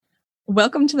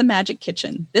Welcome to the Magic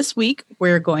Kitchen. This week,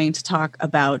 we're going to talk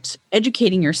about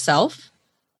educating yourself,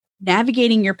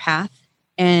 navigating your path,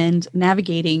 and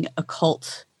navigating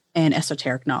occult and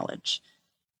esoteric knowledge.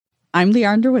 I'm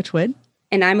Leandra Witchwood.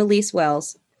 And I'm Elise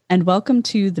Wells. And welcome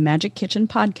to the Magic Kitchen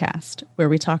podcast, where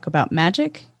we talk about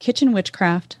magic, kitchen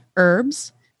witchcraft,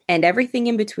 herbs, and everything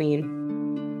in between.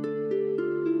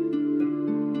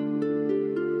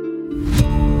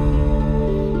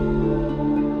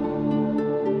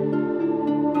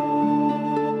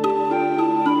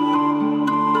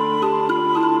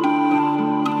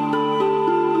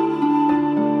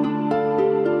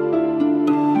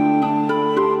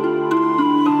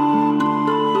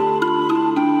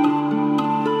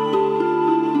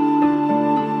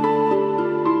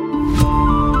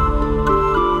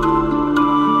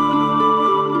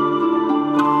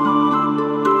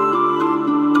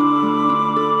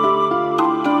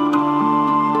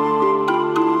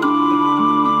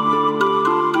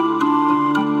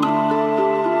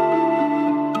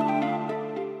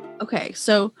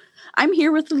 So I'm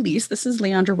here with Elise. This is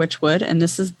Leandra Witchwood, and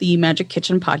this is the Magic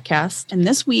Kitchen podcast. And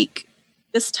this week,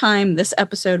 this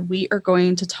episode, we are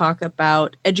going to talk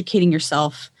about educating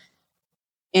yourself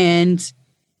and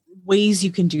ways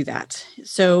you can do that.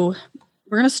 So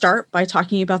we're going to start by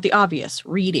talking about the obvious,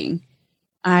 reading.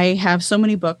 I have so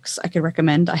many books I could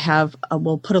recommend.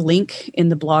 We'll put a link in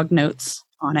the blog notes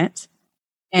on it.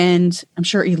 And I'm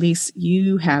sure, Elise,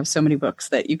 you have so many books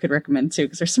that you could recommend too,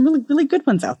 because there's some really, really good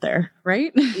ones out there,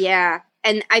 right? Yeah.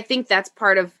 And I think that's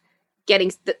part of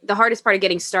getting the hardest part of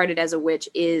getting started as a witch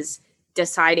is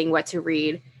deciding what to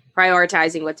read,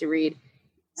 prioritizing what to read,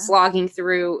 slogging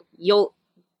through. You'll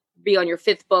be on your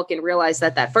fifth book and realize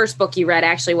that first book you read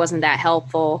actually wasn't that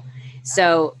helpful.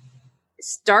 So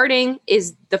starting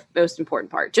is the most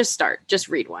important part. Just start. Just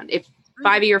read one. If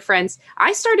 5 of your friends,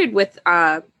 I started with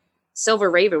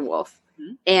Silver Ravenwolf,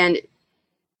 and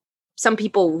some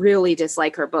people really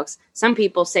dislike her books. Some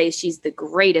people say she's the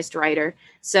greatest writer.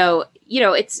 So,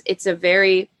 it's a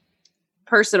very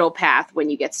personal path when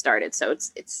you get started. So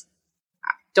it's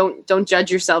don't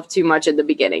judge yourself too much in the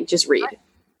beginning. Just read.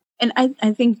 And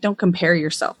I think don't compare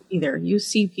yourself either. You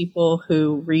see people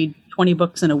who read 20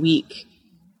 books in a week.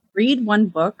 Read one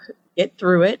book, get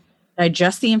through it,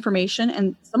 digest the information,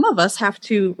 and some of us have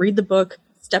to read the book,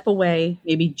 step away,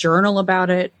 maybe journal about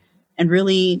it, and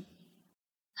really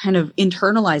kind of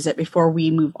internalize it before we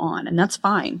move on. And that's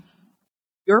fine.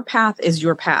 Your path is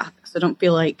your path. So don't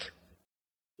feel like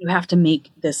you have to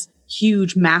make this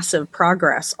huge, massive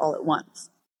progress all at once.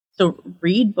 So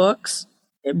read books,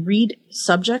 read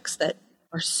subjects that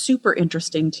are super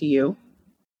interesting to you,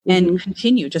 and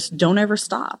continue. Just don't ever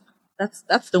stop.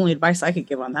 That's the only advice I could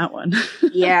give on that one.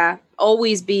 Yeah,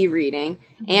 always be reading.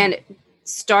 And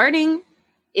starting,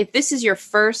 if this is your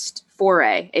first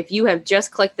foray, if you have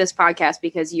just clicked this podcast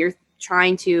because you're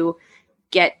trying to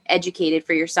get educated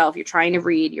for yourself, you're trying to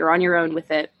read, you're on your own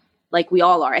with it, like we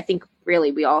all are. I think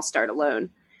really we all start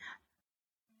alone.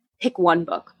 Pick one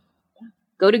book.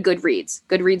 Go to Goodreads.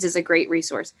 Goodreads is a great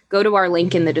resource. Go to our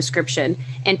link in the description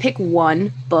and pick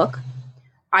one book.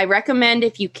 I recommend,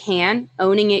 if you can,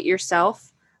 owning it yourself.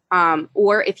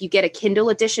 Or if you get a Kindle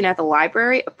edition at the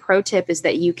library, a pro tip is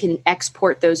that you can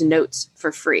export those notes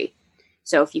for free.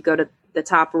 So if you go to the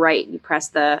top right and you press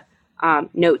the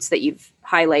notes that you've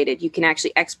highlighted, you can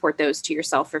actually export those to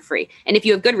yourself for free. And if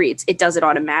you have Goodreads, it does it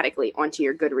automatically onto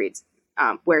your Goodreads,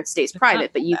 where it stays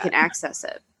private, but you can access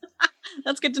it.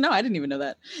 That's good to know. I didn't even know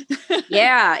that.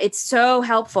 Yeah, it's so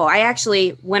helpful. I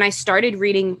actually, when I started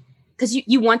reading, because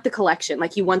you want the collection,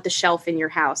 like you want the shelf in your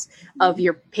house of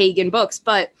your pagan books.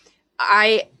 But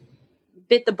I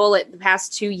bit the bullet the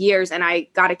past 2 years and I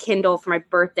got a Kindle for my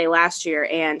birthday last year.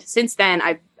 And since then,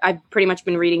 I've pretty much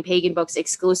been reading pagan books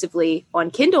exclusively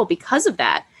on Kindle because of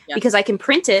that, because I can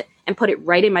print it and put it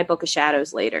right in my Book of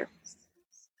Shadows later.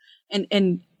 And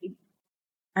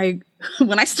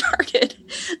when I started,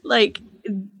 like,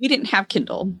 we didn't have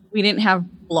Kindle. We didn't have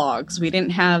blogs. We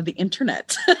didn't have the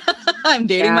internet. I'm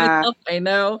dating myself, I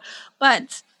know.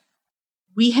 But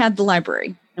we had the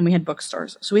library and we had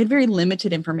bookstores. So we had very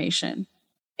limited information.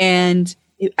 And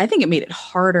I think it made it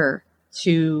harder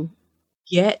to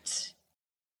get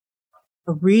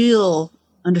a real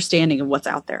understanding of what's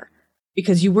out there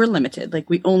because you were limited. Like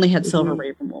we only had Silver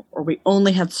Ravenwolf, or we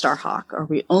only had Starhawk, or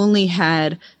we only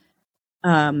had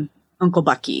Uncle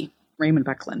Bucky, Raymond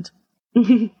Buckland.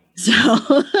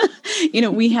 So,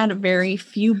 we had very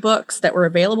few books that were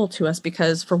available to us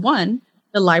because, for one,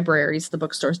 the libraries, the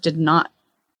bookstores did not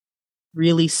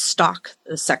really stock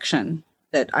the section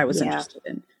that I was interested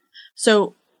in.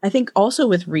 So I think also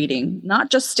with reading, not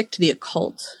just stick to the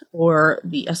occult or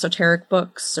the esoteric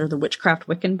books or the witchcraft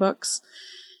Wiccan books.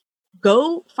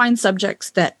 Go find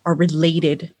subjects that are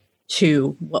related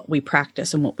to what we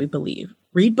practice and what we believe.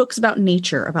 Read books about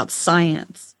nature, about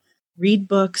science. Read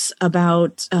books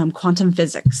about quantum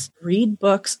physics. Read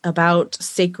books about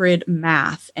sacred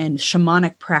math and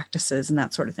shamanic practices and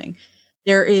that sort of thing.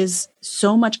 There is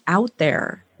so much out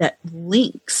there that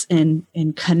links and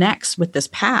connects with this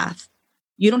path.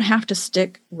 You don't have to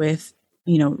stick with,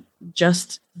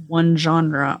 just one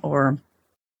genre or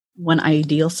one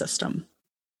ideal system.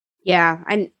 Yeah.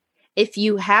 And if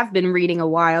you have been reading a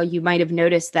while, you might have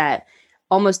noticed that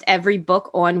almost every book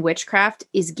on witchcraft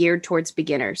is geared towards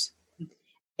beginners.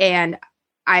 And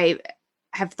I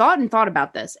have thought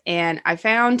about this, and I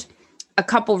found a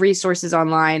couple resources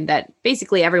online that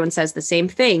basically everyone says the same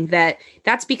thing,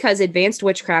 that's because advanced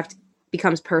witchcraft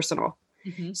becomes personal.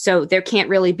 Mm-hmm. So there can't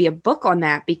really be a book on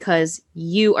that because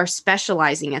you are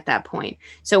specializing at that point.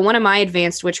 So one of my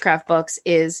advanced witchcraft books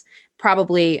is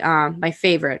probably my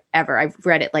favorite ever. I've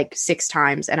read it like 6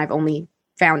 times and I've only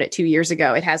found it 2 years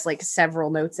ago. It has like several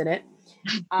notes in it.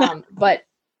 But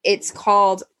it's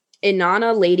called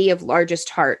Inanna, Lady of Largest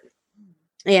Heart.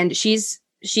 And she's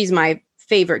my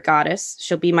favorite goddess.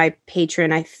 She'll be my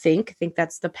patron, I think. I think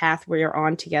that's the path we're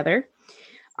on together.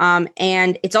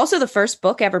 And it's also the first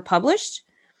book ever published,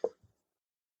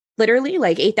 literally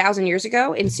like 8,000 years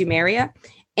ago in Sumeria.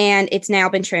 And it's now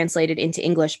been translated into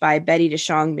English by Betty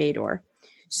DeShong Mador.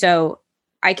 So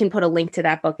I can put a link to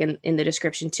that book in the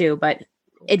description too. But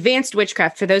advanced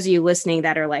witchcraft, for those of you listening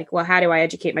that are like, well, how do I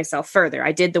educate myself further?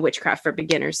 I did the witchcraft for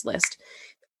beginners list.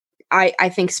 I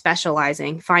think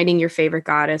specializing, finding your favorite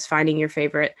goddess, finding your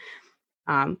favorite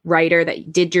writer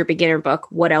that did your beginner book.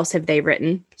 What else have they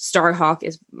written? Starhawk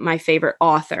is my favorite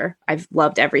author. I've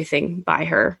loved everything by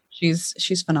her.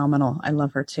 She's phenomenal. I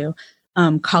love her too.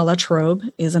 Kala Trobe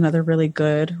is another really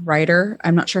good writer.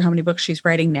 I'm not sure how many books she's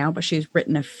writing now, but she's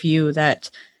written a few that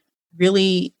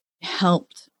really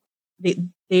helped.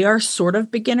 They are sort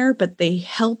of beginner, but they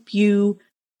help you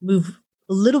move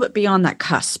a little bit beyond that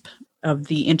cusp of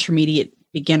the intermediate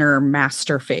beginner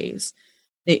master phase.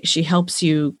 She helps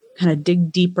you kind of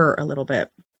dig deeper a little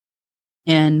bit.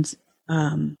 And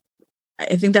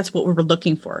I think that's what we're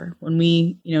looking for when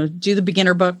we, do the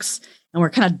beginner books and we're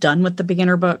kind of done with the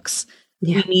beginner books.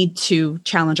 Yeah. We need to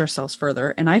challenge ourselves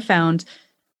further. And I found,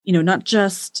 not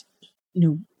just,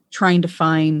 trying to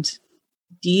find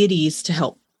deities to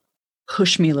help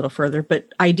push me a little further, but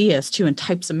ideas too, and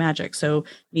types of magic. So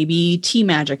maybe tea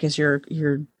magic is your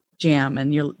jam,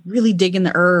 and you're really digging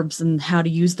the herbs and how to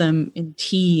use them in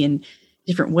tea and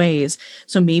different ways.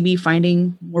 So maybe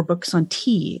finding more books on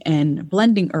tea and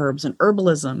blending herbs and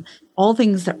herbalism, all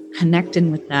things that connect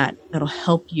in with that'll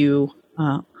help you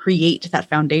create that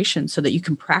foundation so that you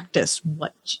can practice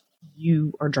what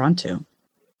you are drawn to.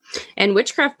 And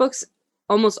witchcraft books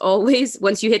almost always,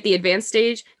 once you hit the advanced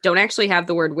stage, don't actually have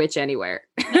the word witch anywhere.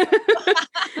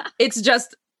 It's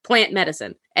just plant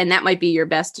medicine. And that might be your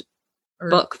best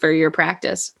book for your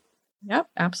practice. Yep,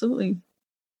 absolutely.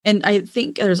 And I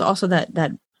think there's also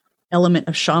that element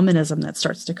of shamanism that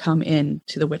starts to come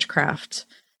into the witchcraft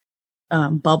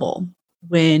bubble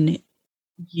when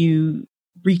you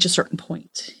reach a certain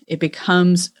point. It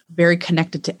becomes very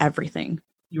connected to everything.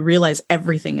 You realize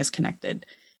everything is connected.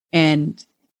 And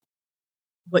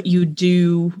what you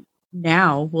do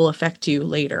now will affect you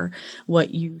later.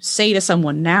 What you say to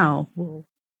someone now will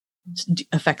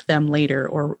affect them later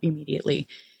or immediately.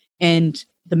 And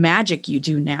the magic you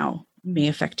do now may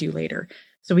affect you later.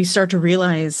 So we start to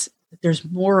realize that there's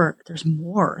more.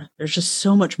 There's just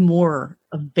so much more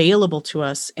available to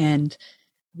us, and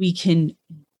we can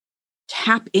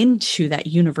tap into that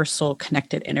universal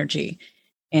connected energy.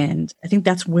 And I think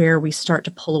that's where we start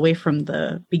to pull away from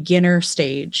the beginner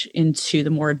stage into the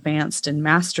more advanced and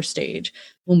master stage,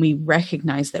 when we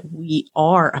recognize that we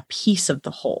are a piece of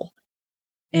the whole.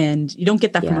 And you don't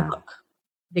get that from a book.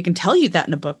 They can tell you that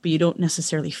in a book, but you don't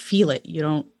necessarily feel it. You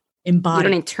don't embody.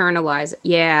 You don't internalize it.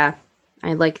 Yeah.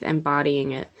 I like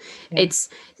embodying it. Yeah.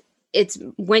 It's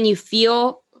when you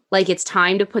feel like it's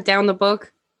time to put down the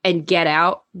book and get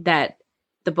out that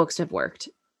the books have worked.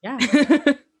 Yeah.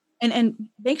 And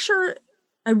make sure,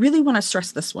 I really want to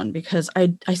stress this one, because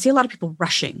I see a lot of people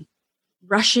rushing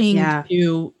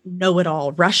to know it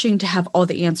all, rushing to have all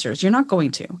the answers. You're not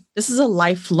going to. This is a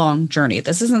lifelong journey.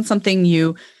 This isn't something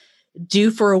you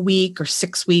do for a week or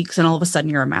 6 weeks and all of a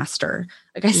sudden you're a master.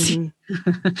 Like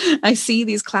I see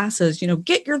these classes,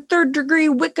 get your 3rd degree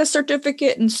Wicca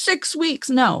certificate in 6 weeks.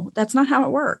 No, that's not how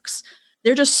it works.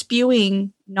 They're just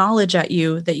spewing knowledge at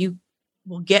you that you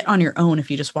will get on your own if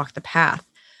you just walk the path.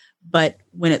 But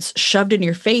when it's shoved in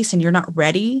your face and you're not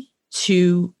ready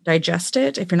to digest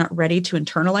it, if you're not ready to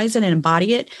internalize it and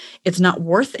embody it, it's not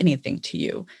worth anything to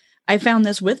you. I found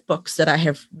this with books that I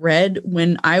have read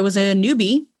when I was a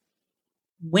newbie,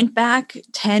 went back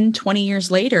 10, 20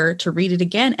 years later to read it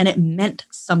again, and it meant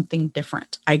something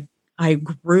different. I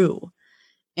grew,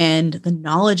 and the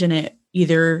knowledge in it,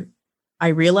 either I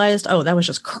realized, oh, that was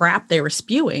just crap they were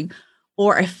spewing,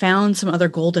 or I found some other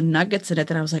golden nuggets in it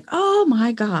that I was like, oh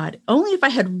my God, only if I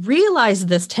had realized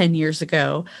this 10 years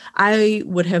ago, I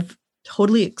would have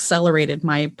totally accelerated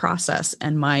my process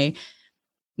and my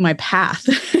path.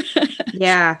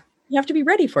 Yeah. You have to be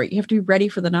ready for it. You have to be ready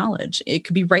for the knowledge. It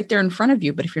could be right there in front of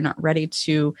you, but if you're not ready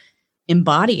to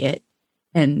embody it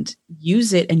and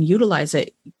use it and utilize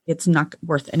it, it's not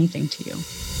worth anything to you.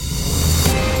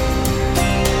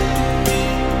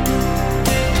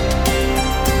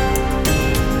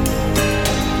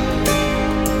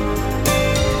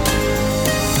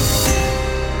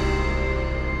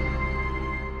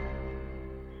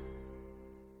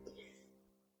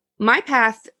 My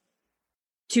path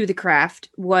to the craft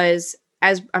was,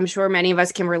 as I'm sure many of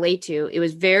us can relate to, it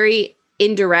was very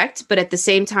indirect, but at the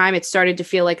same time, it started to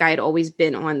feel like I had always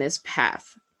been on this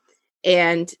path.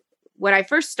 And when I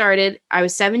first started, I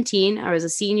was 17. I was a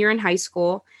senior in high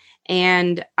school,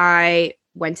 and I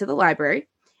went to the library.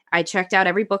 I checked out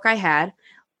every book I had.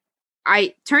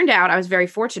 I turned out I was very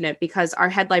fortunate because our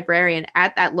head librarian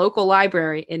at that local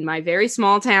library in my very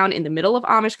small town in the middle of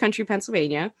Amish country,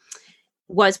 Pennsylvania,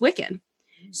 was Wiccan.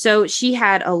 So she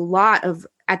had a lot of,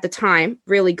 at the time,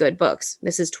 really good books.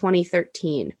 This is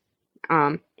 2013.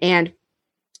 And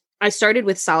I started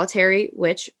with Solitary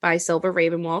Witch by Silver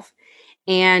Ravenwolf.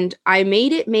 And I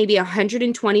made it maybe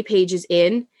 120 pages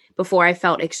in before I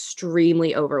felt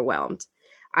extremely overwhelmed.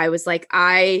 I was like,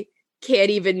 I can't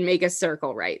even make a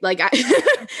circle right. Like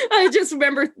I just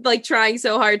remember like trying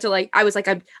so hard to like, I was like,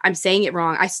 I'm saying it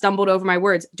wrong. I stumbled over my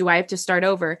words. Do I have to start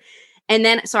over? And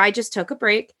then, so I just took a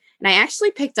break, and I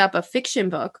actually picked up a fiction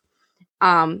book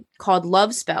called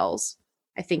Love Spells.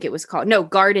 I think it was called, no,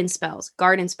 Garden Spells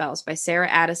by Sarah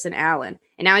Addison Allen.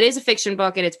 And now it is a fiction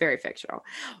book, and it's very fictional,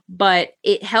 but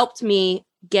it helped me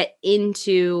get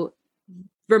into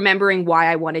remembering why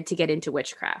I wanted to get into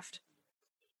witchcraft.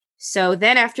 So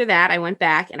then after that, I went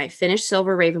back and I finished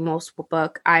Silver Ravenwolf's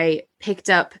book. I picked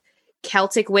up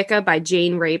Celtic Wicca by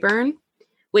Jane Rayburn,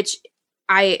 which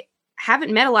I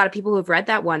haven't met a lot of people who have read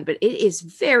that one, but it is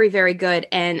very, very good.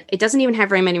 And it doesn't even have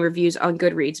very many reviews on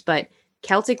Goodreads, but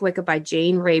Celtic Wicca by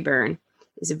Jane Rayburn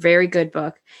is a very good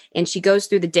book. And she goes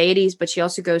through the deities, but she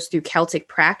also goes through Celtic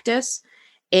practice.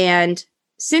 And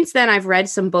since then, I've read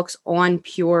some books on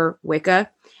pure Wicca.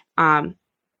 And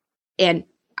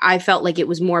I felt like it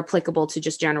was more applicable to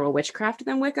just general witchcraft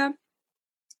than Wicca.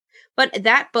 But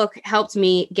that book helped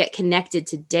me get connected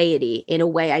to deity in a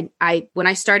way. I when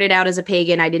I started out as a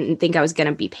pagan, I didn't think I was going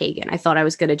to be pagan. I thought I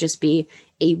was going to just be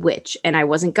a witch, and I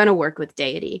wasn't going to work with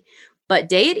deity. But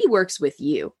deity works with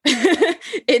you.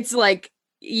 It's like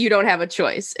you don't have a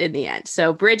choice in the end.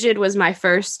 So Bridget was my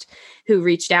first who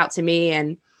reached out to me,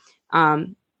 and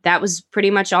that was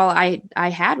pretty much all I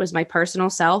had was my personal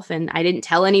self, and I didn't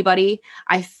tell anybody.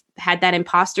 I had that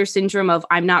imposter syndrome of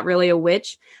I'm not really a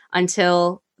witch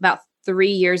until about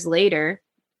 3 years later,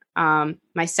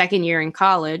 my second year in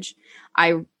college.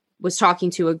 I was talking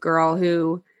to a girl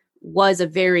who was a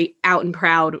very out and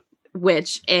proud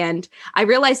witch, and I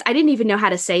realized I didn't even know how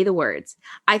to say the words.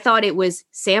 I thought it was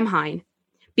Samhain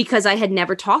because I had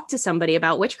never talked to somebody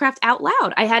about witchcraft out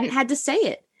loud. I hadn't had to say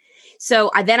it. So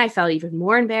then I felt even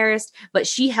more embarrassed, but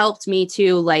she helped me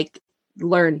to like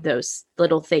learn those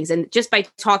little things. And just by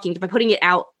putting it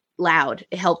out loud,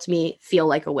 it helped me feel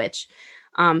like a witch.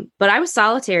 But I was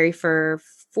solitary for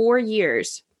 4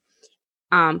 years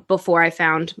before I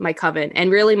found my coven.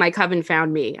 And really, my coven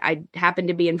found me. I happened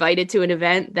to be invited to an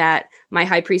event that my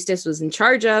high priestess was in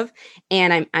charge of.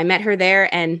 And I met her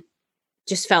there and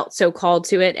just felt so called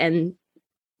to it. And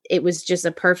it was just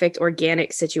a perfect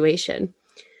organic situation.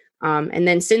 And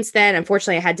then since then,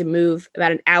 unfortunately, I had to move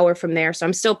about an hour from there. So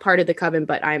I'm still part of the coven,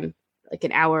 but I'm like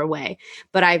an hour away.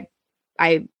 But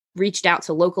I reached out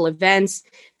to local events.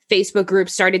 Facebook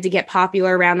groups started to get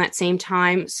popular around that same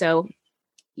time. So,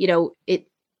 you know,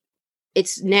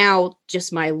 it's now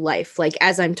just my life. Like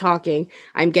as I'm talking,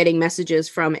 I'm getting messages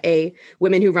from a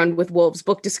Women Who Run with Wolves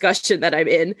book discussion that I'm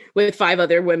in with 5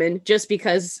 other women just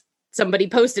because somebody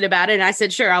posted about it. And I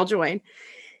said, sure, I'll join.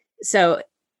 So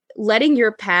letting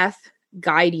your path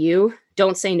guide you,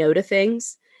 don't say no to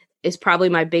things, is probably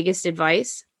my biggest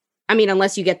advice. I mean,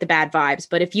 unless you get the bad vibes,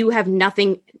 but if you have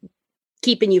nothing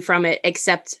keeping you from it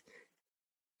except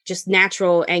just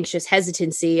natural anxious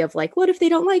hesitancy of like, what if they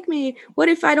don't like me? What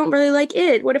if I don't really like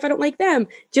it? What if I don't like them?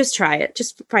 Just try it.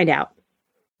 Just find out.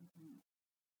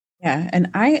 Yeah. And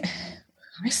I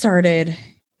started,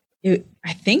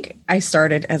 I think I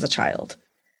started as a child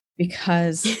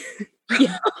because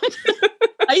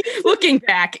looking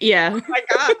back, yeah. Oh my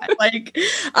God. Like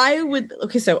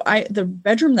the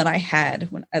bedroom that I had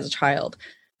as a child,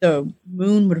 the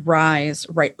moon would rise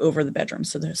right over the bedroom.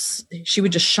 So she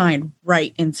would just shine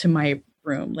right into my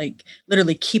room, like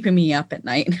literally keeping me up at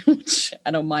night, which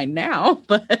I don't mind now,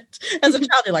 but as a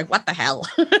child, you're like, what the hell?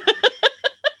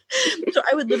 So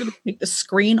I would literally take the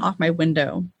screen off my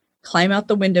window, climb out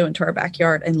the window into our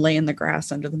backyard and lay in the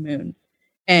grass under the moon.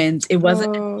 And it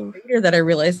wasn't until later that I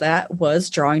realized that was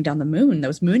drawing down the moon. That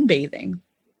was moon bathing.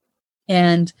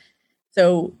 And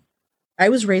so I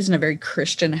was raised in a very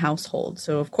Christian household.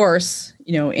 So of course,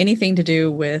 anything to do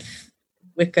with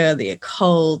Wicca, the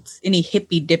occult, any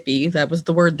hippy dippy, that was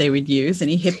the word they would use.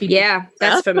 Any hippie. Yeah,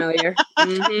 that's familiar.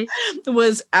 Mm-hmm.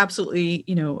 Was absolutely,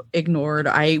 ignored.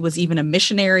 I was even a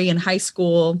missionary in high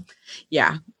school.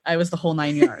 Yeah, I was the whole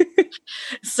 9 yards.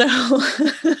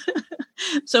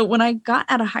 So when I got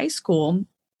out of high school,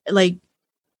 like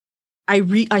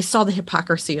I saw the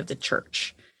hypocrisy of the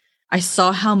church. I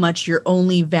saw how much you're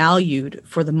only valued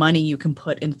for the money you can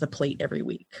put into the plate every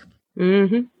week.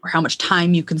 Mm-hmm. Or how much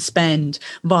time you can spend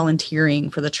volunteering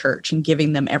for the church and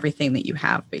giving them everything that you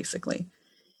have, basically.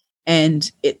 And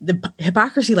the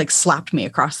hypocrisy like slapped me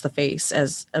across the face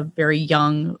as a very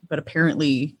young, but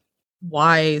apparently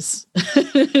wise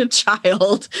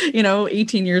child,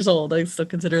 18 years old. I still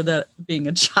consider that being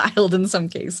a child in some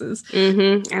cases.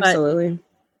 Mm-hmm. Absolutely.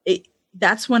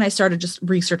 That's when I started just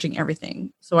researching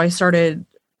everything. So I started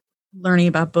learning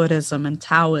about Buddhism and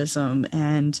Taoism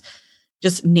and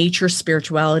just nature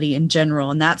spirituality in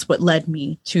general. And that's what led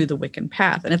me to the Wiccan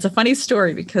path. And it's a funny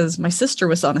story because my sister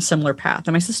was on a similar path,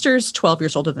 and my sister's 12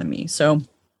 years older than me. So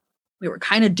we were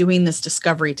kind of doing this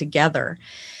discovery together.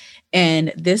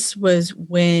 And this was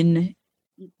when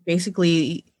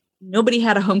basically nobody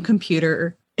had a home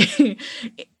computer.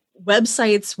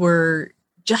 Websites were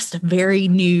just a very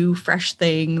new, fresh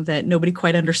thing that nobody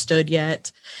quite understood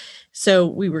yet. So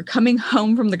we were coming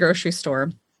home from the grocery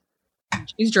store.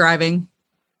 She's driving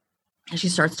and she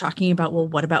starts talking about, well,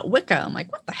 what about Wicca? I'm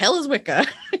like, what the hell is Wicca?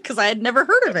 Because I had never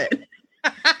heard of it.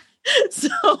 So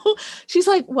she's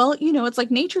like, well, it's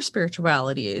like nature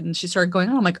spirituality. And she started going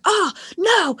on. I'm like, oh,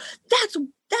 no, that's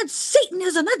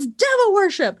Satanism. That's devil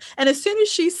worship. And as soon as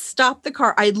she stopped the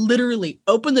car, I literally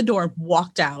opened the door and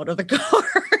walked out of the car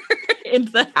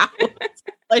into the house.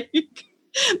 Like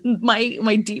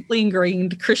my deeply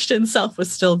ingrained Christian self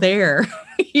was still there,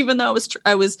 even though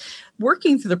I was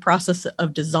working through the process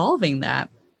of dissolving that.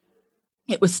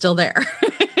 It was still there.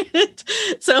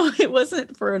 So it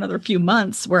wasn't for another few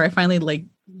months where I finally like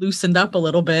loosened up a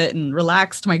little bit and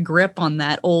relaxed my grip on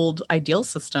that old ideal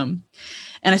system.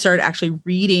 And I started actually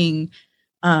reading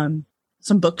some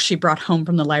books she brought home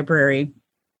from the library.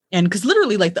 And because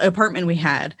literally like the apartment we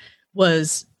had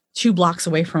was 2 blocks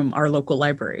away from our local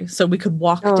library. So we could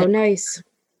walk nice.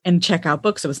 And check out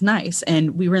books. It was nice.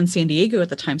 And we were in San Diego at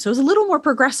the time. So it was a little more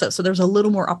progressive. So there was a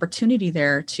little more opportunity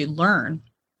there to learn.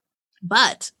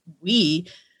 But we,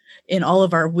 in all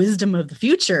of our wisdom of the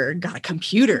future, got a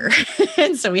computer.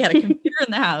 And so we had a computer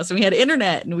in the house and we had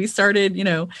internet, and we started,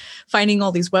 finding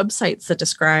all these websites that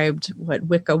described what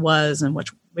Wicca was and what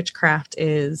witchcraft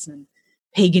is, and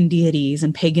pagan deities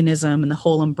and paganism and the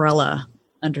whole umbrella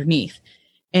underneath.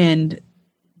 And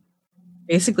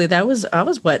basically I was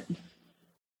what,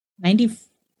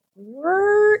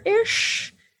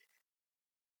 94-ish,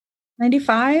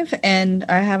 95. And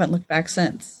I haven't looked back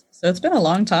since. So it's been a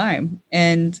long time.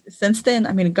 And since then,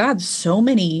 I mean, God, so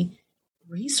many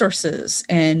resources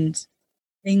and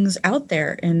things out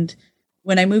there. And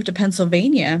when I moved to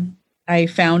Pennsylvania, I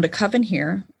found a coven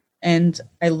here and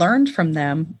I learned from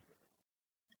them.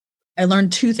 I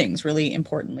learned 2 things really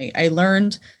importantly. I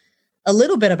learned a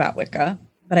little bit about Wicca,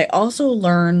 but I also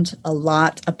learned a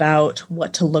lot about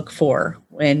what to look for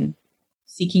when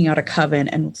seeking out a coven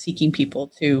and seeking people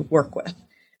to work with.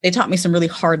 They taught me some really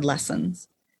hard lessons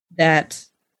that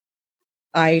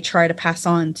I try to pass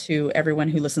on to everyone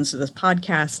who listens to this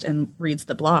podcast and reads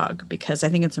the blog, because I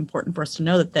think it's important for us to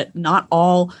know that not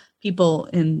all people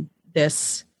in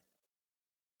this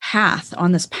path,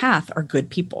 on this path, are good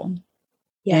people.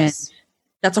 Yes. And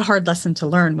that's a hard lesson to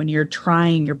learn when you're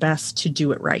trying your best to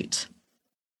do it right.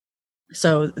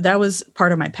 So that was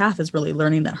part of my path, is really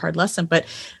learning that hard lesson. But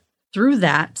through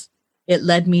that, it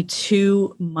led me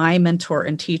to my mentor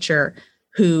and teacher,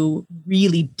 who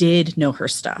really did know her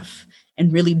stuff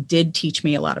and really did teach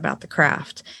me a lot about the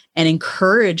craft and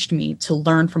encouraged me to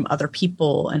learn from other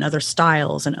people and other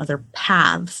styles and other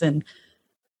paths, and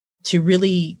to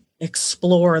really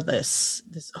explore this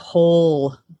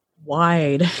whole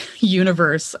wide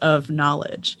universe of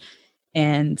knowledge.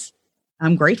 And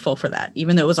I'm grateful for that.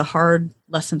 Even though it was a hard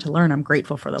lesson to learn, I'm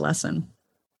grateful for the lesson.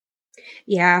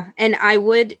 Yeah. And I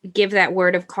would give that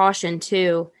word of caution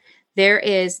too. There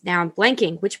is, now I'm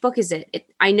blanking, which book is it?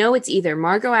 I know it's either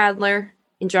Margot Adler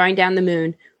in Drawing Down the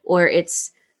Moon, or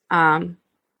it's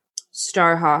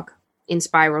Starhawk in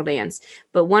Spiral Dance.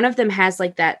 But one of them has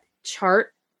like that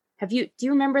chart. Do you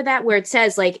remember that, where it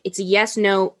says like it's a yes,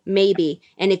 no, maybe,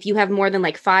 and if you have more than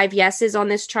like 5 yeses on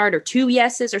this chart or 2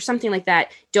 yeses or something like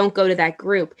that, don't go to that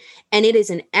group. And it is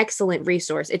an excellent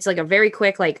resource. It's like a very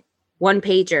quick like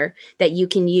 1-pager that you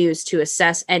can use to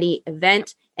assess any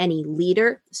event, any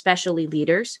leader, especially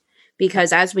leaders,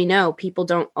 because as we know, people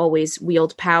don't always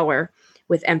wield power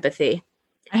with empathy.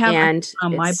 I have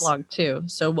on my blog too,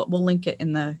 so we'll link it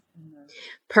in the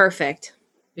perfect.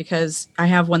 Because I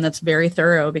have one that's very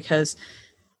thorough. Because,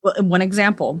 well, one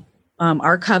example,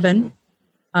 our coven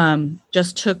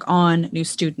just took on new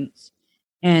students,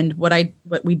 and what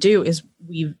we do is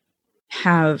we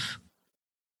have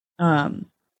kind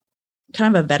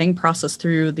of a vetting process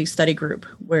through the study group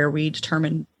where we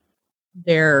determine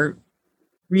their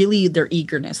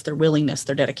eagerness, their willingness,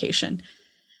 their dedication.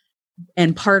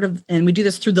 And we do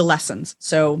this through the lessons.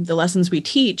 So the lessons we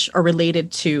teach are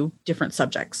related to different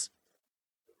subjects.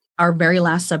 Our very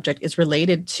last subject is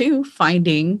related to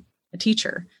finding a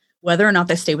teacher, whether or not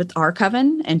they stay with our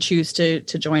coven and choose to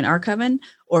join our coven,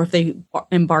 or if they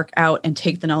embark out and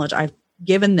take the knowledge I've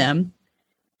given them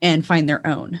and find their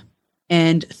own.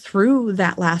 And through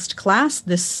that last class,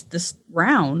 this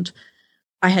round,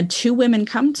 I had 2 women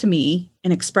come to me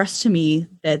and express to me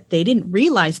that they didn't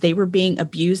realize they were being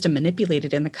abused and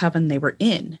manipulated in the coven they were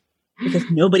in, because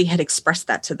nobody had expressed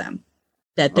that to them,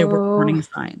 that there were warning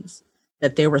signs,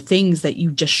 that there were things that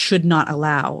you just should not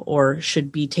allow or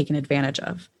should be taken advantage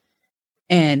of.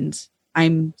 And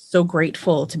I'm so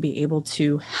grateful to be able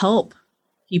to help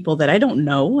people that I don't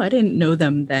know. I didn't know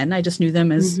them then. I just knew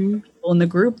them as people in the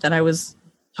group that I was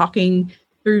talking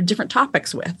through different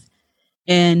topics with.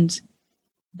 And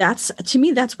to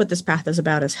me, that's what this path is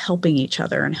about, is helping each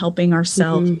other and helping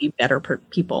ourselves be better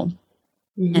people.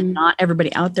 And not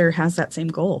everybody out there has that same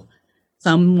goal.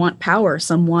 Some want power,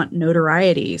 some want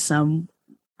notoriety, some,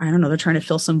 I don't know, they're trying to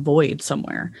fill some void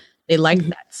somewhere. They like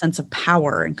that sense of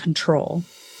power and control.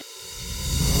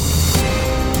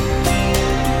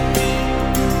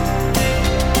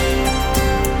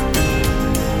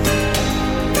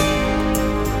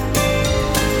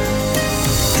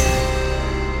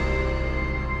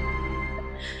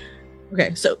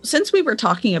 Okay, so since we were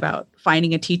talking about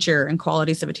finding a teacher and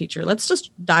qualities of a teacher, let's just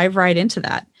dive right into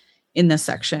that in this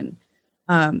section.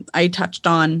 I touched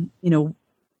on,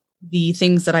 the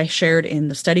things that I shared in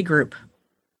the study group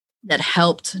that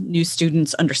helped new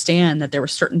students understand that there were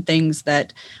certain things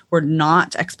that were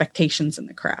not expectations in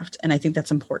the craft. And I think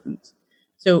that's important.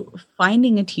 So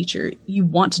finding a teacher, you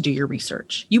want to do your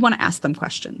research. You want to ask them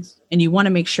questions, and you want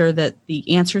to make sure that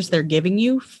the answers they're giving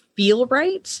you feel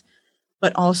right,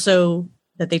 but also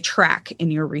that they track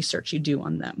in your research you do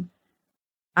on them.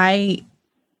 I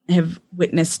have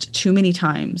witnessed too many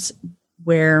times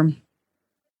where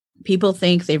people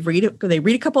think they read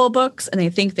a couple of books and they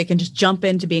think they can just jump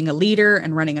into being a leader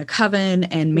and running a coven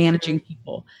and managing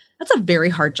people. That's a very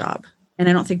hard job. And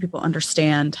I don't think people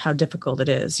understand how difficult it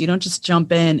is. You don't just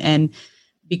jump in and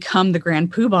become the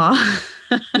grand poobah.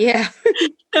 Yeah.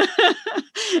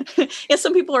 Yeah,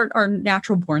 some people are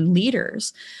natural born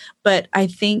leaders, but I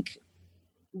think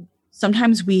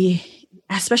sometimes we,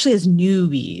 especially as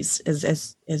newbies,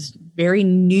 as very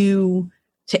new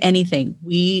to anything,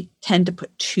 we tend to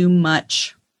put too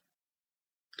much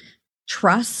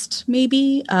trust,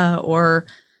 maybe, I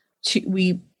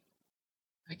can't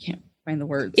find the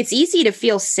words. It's easy to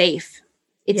feel safe.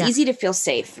 It's easy to feel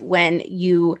safe when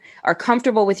you are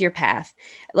comfortable with your path.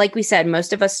 Like we said,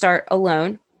 most of us start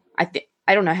alone.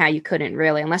 I don't know how you couldn't,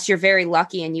 really, unless you're very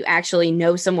lucky and you actually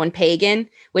know someone pagan,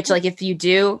 which, like, if you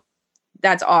do,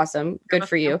 that's awesome. Good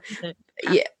for you.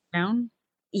 Yeah. Down.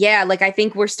 Yeah. Like, I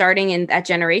think we're starting in that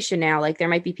generation now. Like, there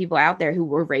might be people out there who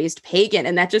were raised pagan,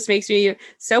 and that just makes me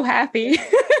so happy.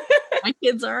 My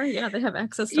kids are. Yeah. They have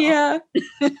access to yeah.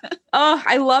 Oh,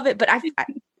 I love it. But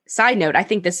side note, I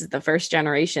think this is the first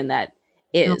generation that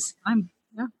is.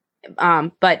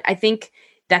 But I think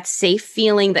that safe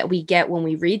feeling that we get when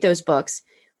we read those books,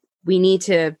 we need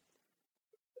to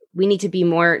be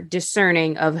more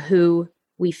discerning of who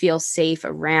we feel safe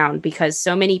around, because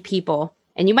so many people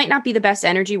And you might not be the best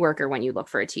energy worker when you look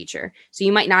for a teacher. So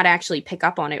you might not actually pick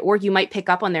up on it, or you might pick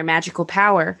up on their magical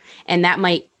power, and that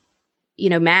might,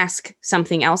 mask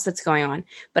something else that's going on.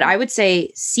 But I would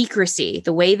say secrecy,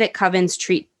 the way that covens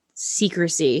treat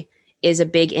secrecy, is a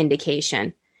big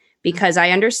indication, because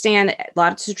I understand a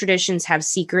lot of traditions have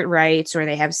secret rites, or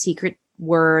they have secret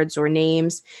words or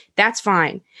names. That's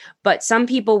fine. But some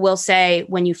people will say,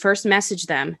 when you first message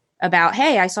them about,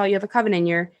 hey, I saw you have a coven and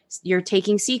you're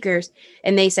taking seekers,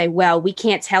 and they say, well, we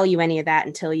can't tell you any of that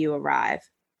until you arrive.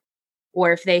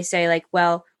 Or if they say, like,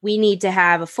 well, we need to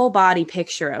have a full body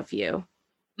picture of you.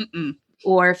 Mm-mm.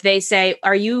 Or if they say,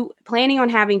 are you planning on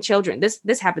having children?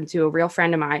 This happened to a real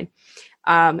friend of mine.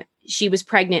 She was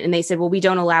pregnant, and they said, well, we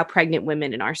don't allow pregnant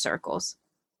women in our circles.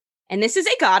 And this is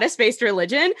a goddess-based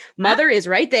religion. Mother is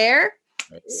right there.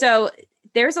 So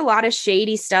there's a lot of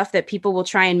shady stuff that people will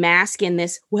try and mask in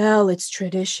this, well, it's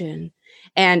tradition.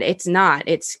 And it's not.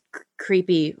 It's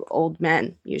creepy old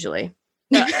men, usually.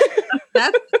 Yeah,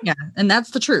 and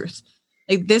that's the truth.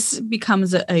 Like, this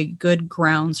becomes a good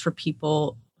grounds for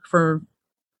people, for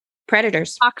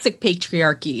predators, toxic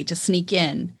patriarchy to sneak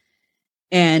in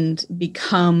and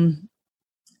become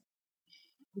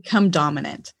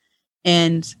dominant.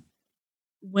 And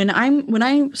when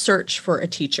I search for a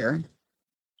teacher,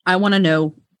 I want to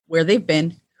know where they've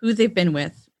been, who they've been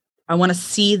with. I want to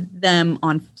see them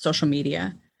on social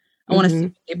media. I want to see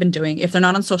what they've been doing. If they're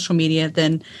not on social media,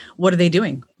 then what are they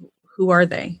doing? Who are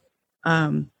they?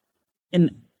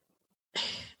 And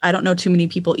I don't know too many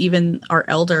people, even our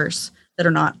elders, that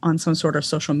are not on some sort of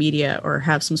social media or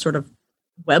have some sort of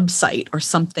website or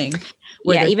something.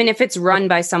 Yeah, even if it's run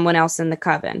by someone else in the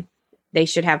coven, they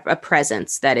should have a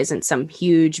presence that isn't some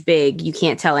huge, big, you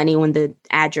can't tell anyone the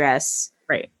address.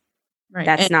 Right.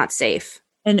 That's not safe.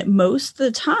 And most of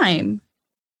the time,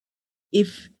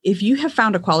 if you have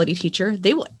found a quality teacher,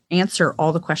 they will answer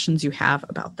all the questions you have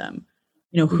about them.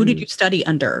 Who did you study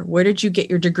under? Where did you get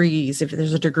your degrees? If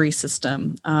there's a degree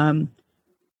system, are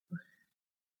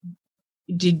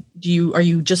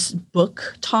you just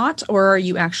book taught, or are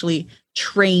you actually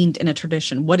trained in a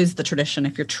tradition? What is the tradition?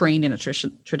 If you're trained in a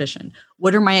tradition,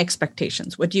 what are my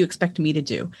expectations? What do you expect me to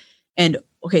do? And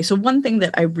okay, so one thing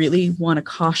that I really want to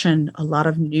caution a lot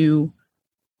of new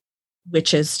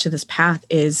witches to this path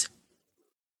is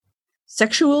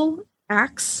sexual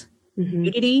acts,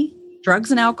 nudity,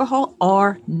 drugs, and alcohol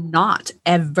are not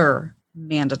ever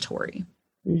mandatory.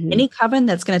 Any coven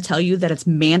that's going to tell you that it's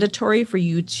mandatory for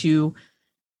you to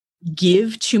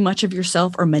give too much of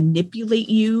yourself or manipulate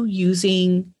you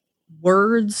using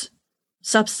words,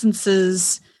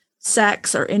 substances,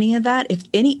 sex, or any of that, if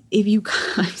you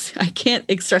guys, I can't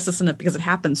stress this enough because it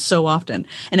happens so often,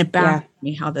 and it baffles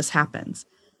me how this happens,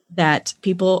 that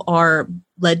people are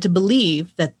led to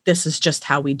believe that this is just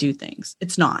how we do things.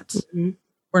 It's not.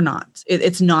 We're not.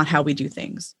 It's not how we do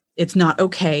things. It's not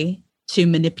okay to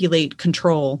manipulate,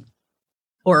 control,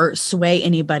 or sway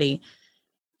anybody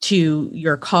to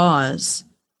your cause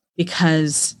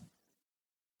because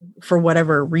for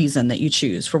whatever reason that you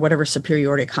choose, for whatever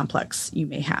superiority complex you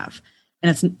may have.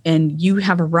 And you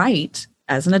have a right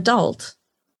as an adult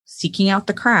seeking out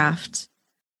the craft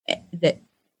that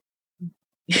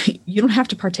you don't have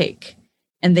to partake.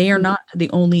 And they are not the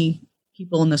only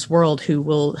people in this world who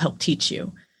will help teach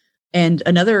you. And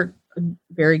another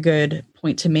very good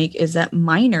point to make is that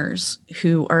minors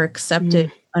who are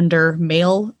accepted under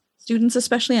male students,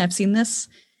 especially, I've seen this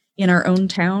in our own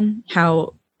town,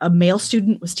 how a male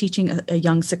student was teaching a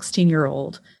young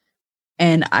 16-year-old.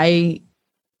 And I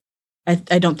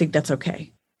don't think that's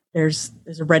okay. There's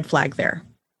a red flag there.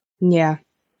 Yeah.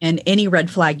 And any red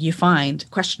flag you find,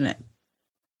 question it.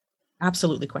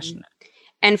 Absolutely question it.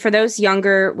 And for those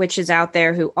younger witches out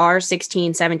there who are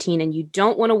 16, 17, and you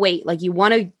don't want to wait, like you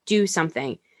want to do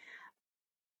something,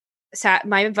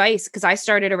 my advice, because I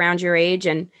started around your age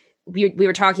and we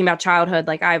were talking about childhood,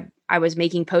 like I was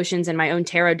making potions in my own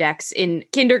tarot decks in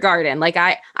kindergarten. Like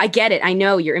I get it. I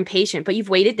know you're impatient, but you've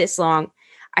waited this long.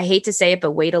 I hate to say it,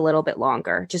 but wait a little bit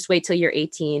longer. Just wait till you're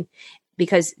 18,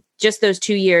 because just those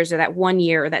 2 years or that 1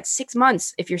 year or that 6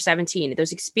 months, if you're 17,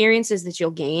 those experiences that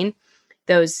you'll gain,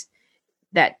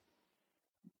 that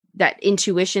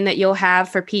intuition that you'll have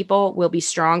for people will be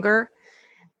stronger.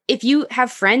 If you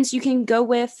have friends you can go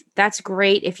with, that's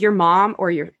great. If your mom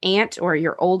or your aunt or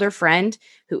your older friend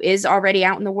who is already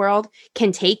out in the world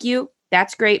can take you,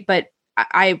 that's great. But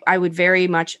I would very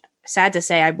much, sad to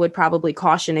say, I would probably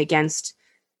caution against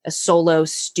a solo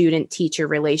student teacher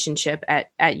relationship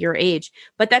at your age.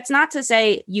 But that's not to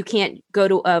say you can't go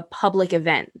to a public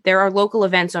event. There are local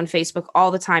events on Facebook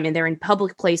all the time, and they're in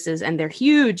public places, and they're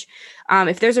huge.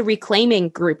 If there's a reclaiming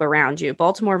group around you,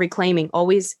 Baltimore Reclaiming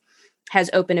always has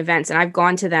open events, and I've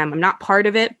gone to them. I'm not part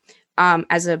of it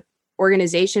as a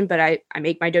organization, but I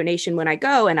make my donation when I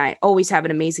go, and I always have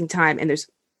an amazing time. And there's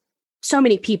so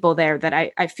many people there that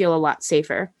I feel a lot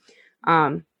safer.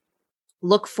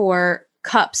 Look for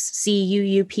CUPS,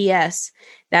 CUUPS.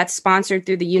 That's sponsored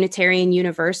through the Unitarian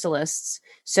Universalists.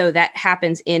 So that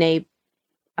happens in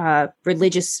a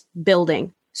religious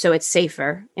building. So it's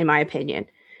safer, in my opinion.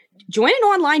 Join an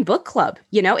online book club.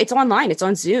 It's online. It's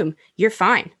on Zoom. You're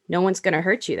fine. No one's going to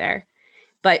hurt you there.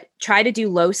 But try to do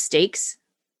low stakes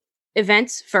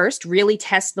events first. Really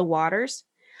test the waters.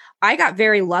 I got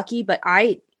very lucky, but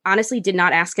I honestly did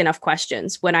not ask enough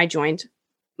questions when I joined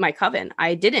my coven.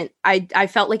 I didn't. I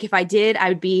felt like if I did, I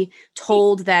would be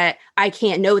told that I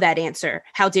can't know that answer.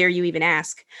 How dare you even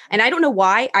ask? And I don't know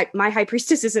why. My high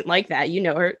priestess isn't like that.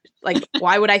 Her. Like,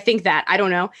 why would I think that? I don't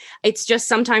know. It's just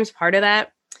sometimes part of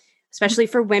that, especially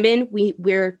for women.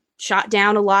 We're shot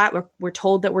down a lot. We're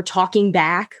told that we're talking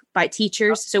back by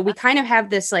teachers. So we kind of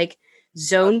have this like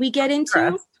zone we get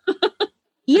into.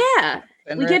 Yeah.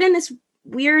 We get in this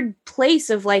weird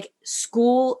place of like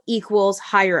school equals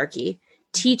hierarchy.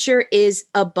 Teacher is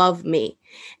above me.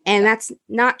 And that's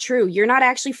not true. You're not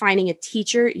actually finding a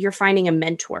teacher. You're finding a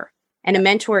mentor. And a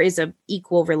mentor is an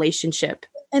equal relationship.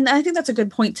 And I think that's a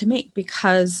good point to make,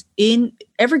 because in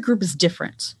every group is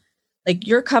different. Like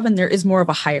your coven, there is more of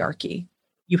a hierarchy.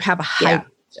 You have a high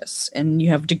priestess and you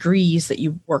have degrees that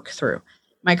you work through.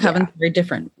 My coven's very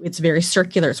different. It's very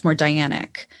circular. It's more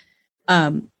dynamic.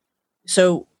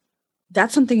 So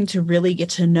that's something to really get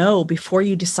to know before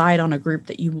you decide on a group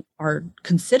that you are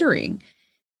considering,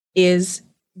 is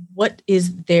what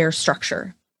is their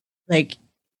structure. Like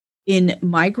in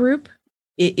my group,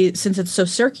 since it's so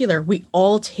circular, we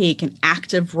all take an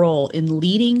active role in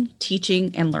leading,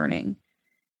 teaching, and learning.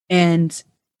 And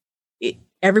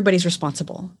everybody's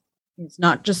responsible. It's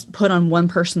not just put on one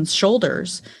person's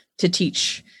shoulders to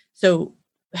teach. So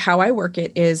how I work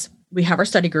it is we have our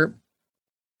study group.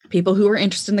 People who are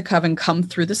interested in the coven come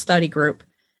through the study group.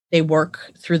 They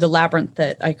work through the labyrinth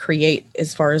that I create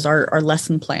as far as our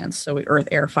lesson plans. So earth,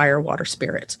 air, fire, water,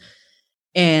 spirit.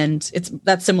 And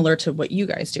that's similar to what you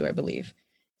guys do, I believe.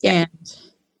 Yeah. And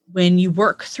when you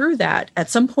work through that, at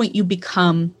some point you're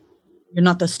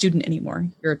not the student anymore.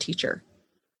 You're a teacher.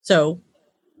 So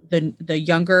the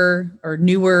younger or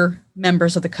newer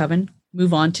members of the coven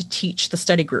move on to teach the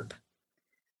study group.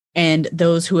 And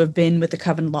those who have been with the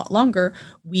coven a lot longer,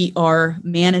 we are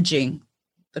managing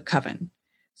the coven.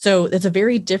 So it's a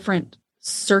very different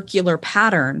circular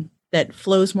pattern that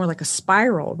flows more like a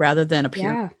spiral rather than a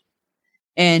pyramid. Yeah.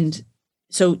 And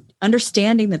so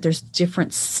understanding that there's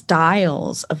different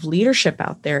styles of leadership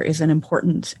out there is an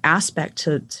important aspect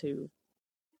to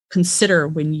consider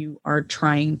when you are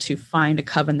trying to find a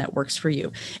coven that works for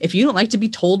you. If you don't like to be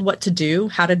told what to do,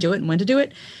 how to do it, and when to do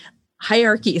it,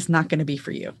 hierarchy is not going to be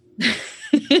for you.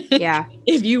 Yeah.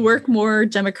 If you work more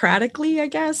democratically, I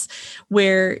guess,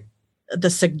 where the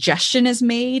suggestion is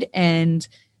made and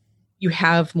you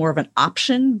have more of an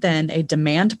option than a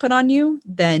demand put on you,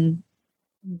 then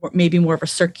maybe more of a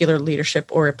circular leadership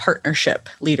or a partnership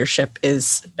leadership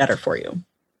is better for you.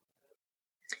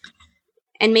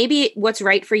 And maybe what's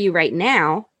right for you right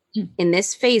now in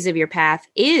this phase of your path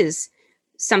is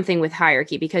something with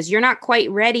hierarchy, because you're not quite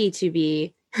ready to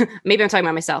be, maybe I'm talking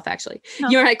about myself, actually. No.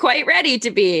 You're not quite ready to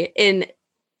be in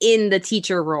the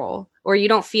teacher role, or you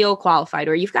don't feel qualified,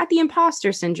 or you've got the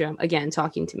imposter syndrome, again,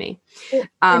 talking to me.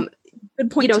 Good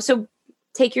point. So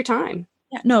take your time.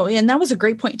 Yeah, no, and that was a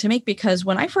great point to make, because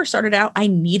when I first started out, I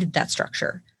needed that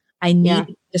structure. I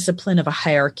needed discipline of a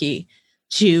hierarchy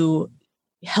to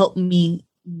help me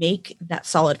make that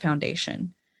solid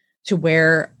foundation, to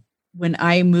where when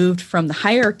I moved from the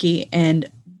hierarchy and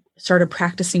started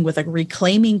practicing with a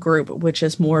reclaiming group, which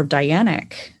is more of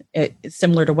Dianic, it's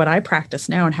similar to what I practice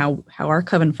now and how our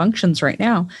coven functions right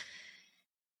now,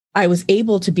 I was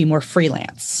able to be more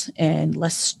freelance and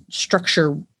less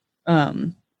structure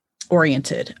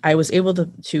oriented. I was able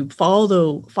to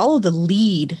follow the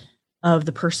lead of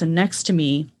the person next to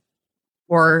me,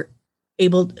 or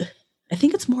I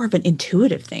think it's more of an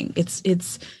intuitive thing.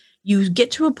 It's you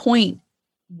get to a point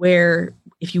where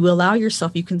if you allow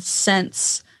yourself, you can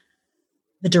sense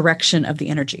the direction of the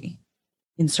energy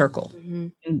in circle,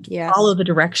 and follow the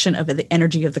direction of the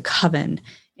energy of the coven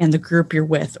and the group you're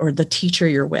with, or the teacher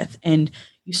you're with. And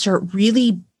you start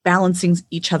really balancing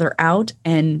each other out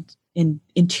and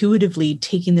intuitively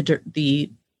taking the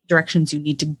directions you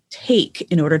need to take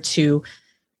in order to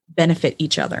benefit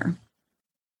each other.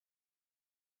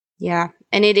 Yeah.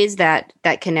 And it is that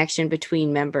connection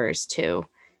between members too,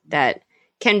 that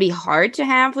can be hard to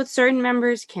have with certain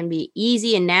members, can be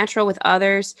easy and natural with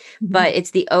others, but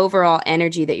it's the overall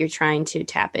energy that you're trying to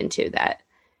tap into that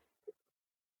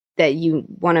you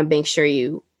want to make sure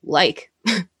you like.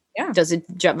 Yeah. Does it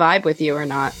vibe with you or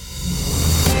not?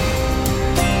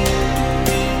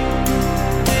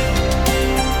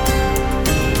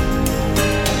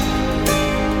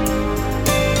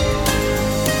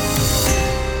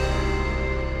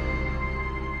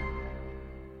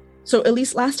 So at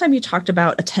least last time you talked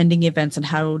about attending events and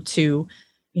how to,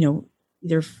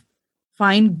 either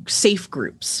find safe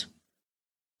groups.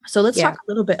 So let's talk a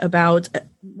little bit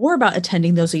more about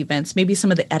attending those events, maybe some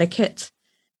of the etiquette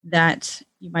that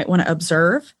you might want to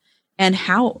observe and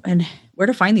how and where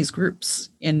to find these groups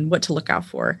and what to look out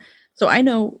for. So I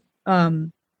know a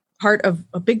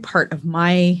big part of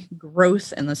my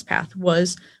growth in this path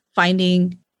was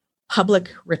finding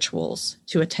public rituals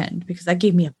to attend, because that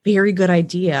gave me a very good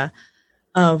idea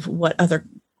of what other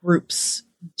groups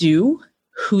do,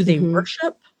 who they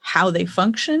worship, how they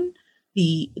function,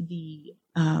 the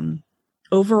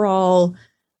overall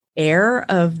air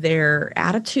of their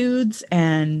attitudes,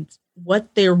 and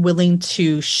what they're willing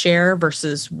to share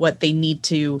versus what they need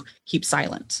to keep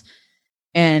silent.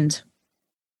 And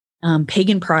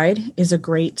Pagan Pride is a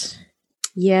great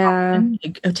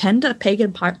attend a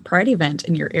Pagan Pride event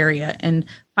in your area and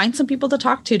find some people to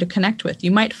talk to connect with.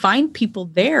 You might find people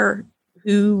there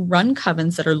who run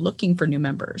covens that are looking for new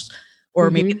members, or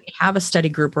maybe they have a study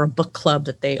group or a book club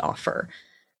that they offer.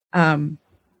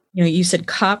 You said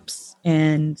cups,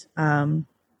 and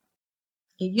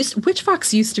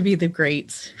Witchfox used to be the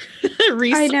great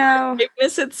resource. I know. I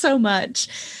miss it so much.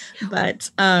 But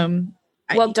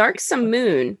Dark Some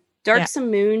Moon,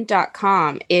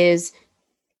 darksomemoon.com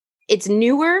it's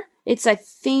newer. It's, I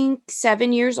think,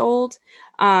 7 years old.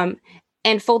 And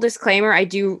full disclaimer, I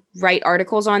do write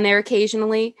articles on there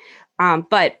occasionally.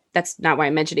 But that's not why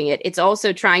I'm mentioning it. It's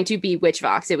also trying to be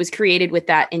Witchfox. It was created with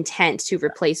that intent to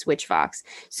replace Witchfox.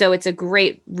 So it's a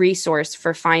great resource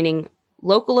for finding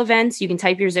local events. You can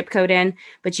type your zip code in,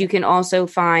 but you can also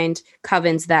find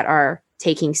covens that are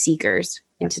taking seekers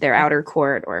into their outer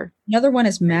court. Or another one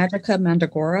is Magica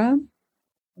Mandragora.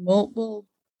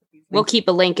 We'll keep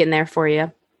a link in there for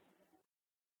you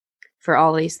for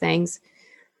all these things.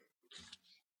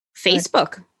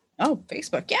 Facebook. Oh,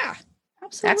 Facebook. Yeah,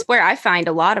 absolutely. That's where I find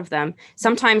a lot of them.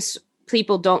 Sometimes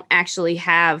people don't actually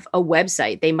have a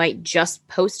website. They might just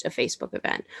post a Facebook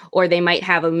event, or they might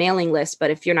have a mailing list. But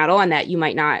if you're not on that, you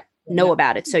might not know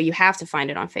about it. So you have to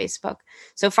find it on Facebook.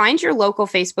 So find your local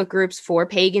Facebook groups for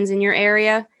pagans in your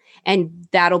area, and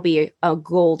that'll be a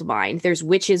gold mine. There's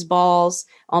witches' balls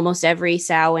almost every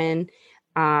Samhain.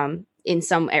 In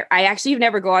some, I actually have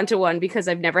never gone to one because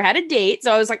I've never had a date.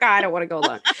 So I was like, I don't want to go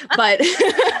alone.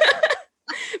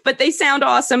 But they sound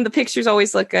awesome. The pictures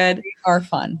always look good. They are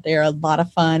fun. They're a lot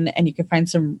of fun, and you can find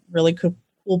some really cool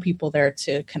people there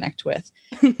to connect with.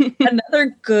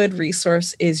 Another good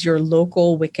resource is your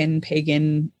local Wiccan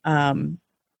pagan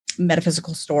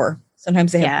metaphysical store.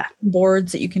 Sometimes they have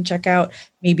boards that you can check out.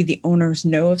 Maybe the owners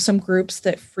know of some groups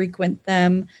that frequent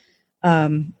them.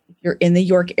 If you're in the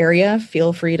York area,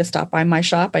 feel free to stop by my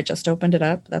shop. I just opened it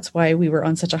up. That's why we were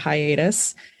on such a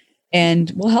hiatus.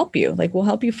 And we'll help you. We'll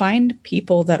help you find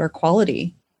people that are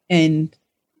quality. And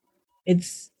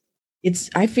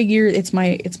I figure it's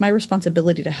my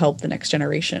responsibility to help the next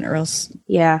generation, or else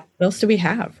what else do we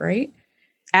have, right?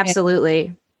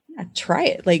 Absolutely. And, try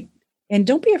it. And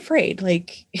don't be afraid.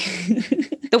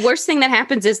 The worst thing that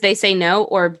happens is they say no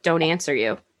or don't answer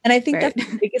you. And I think that's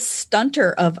the biggest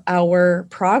stunter of our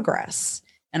progress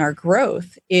and our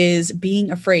growth is being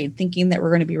afraid, thinking that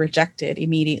we're going to be rejected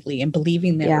immediately, and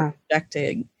believing that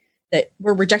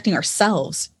we're rejecting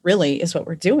ourselves, really, is what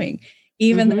we're doing,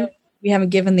 even though we haven't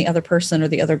given the other person or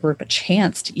the other group a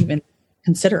chance to even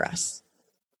consider us.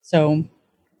 So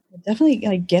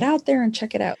definitely get out there and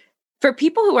check it out. For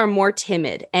people who are more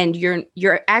timid and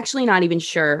you're actually not even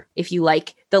sure if you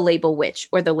like the label witch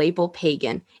or the label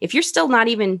pagan, if you're still not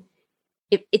even,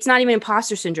 if it's not even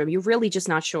imposter syndrome, you're really just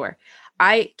not sure.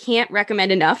 I can't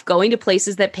recommend enough going to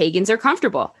places that pagans are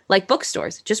comfortable, like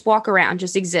bookstores. Just walk around,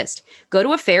 just exist. Go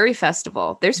to a fairy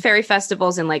festival. There's fairy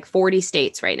festivals in 40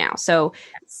 states right now. So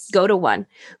go to one.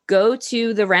 Go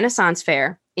to the Renaissance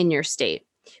Fair in your state,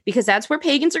 because that's where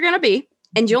pagans are going to be.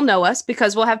 And you'll know us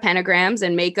because we'll have pentagrams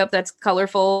and makeup that's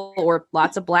colorful, or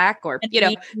lots of black, or,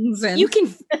 you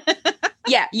can,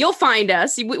 you'll find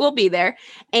us. We'll be there,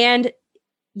 and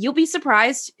you'll be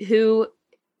surprised who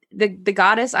the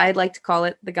goddess, I'd like to call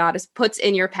it the goddess, puts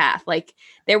in your path. Like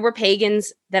there were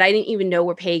pagans that I didn't even know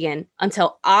were pagan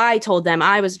until I told them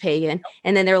I was pagan.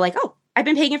 And then they're like, oh, I've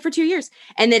been pagan for 2 years.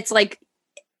 And it's like,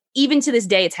 even to this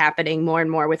day, it's happening more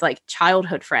and more with like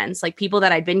childhood friends, like people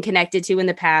that I'd been connected to in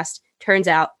the past. Turns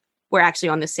out we're actually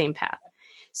on the same path.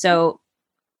 So,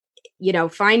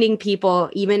 finding people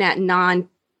even at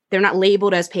they're not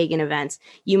labeled as pagan events,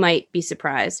 you might be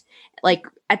surprised. Like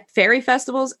at fairy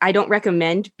festivals, I don't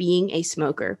recommend being a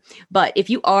smoker. But if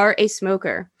you are a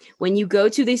smoker, when you go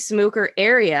to the smoker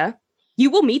area,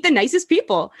 you will meet the nicest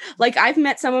people. Like I've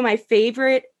met some of my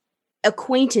favorite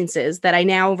acquaintances that I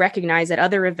now recognize at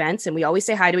other events, and we always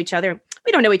say hi to each other.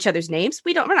 We don't know each other's names.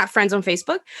 We're not friends on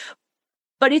Facebook,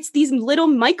 but it's these little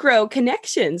micro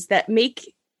connections that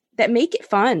make it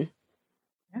fun.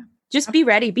 Yeah. Just be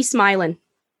ready, be smiling.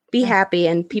 Be happy,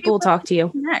 and people will talk to you.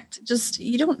 Connect.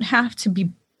 You don't have to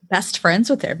be best friends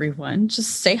with everyone.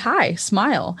 Just say hi,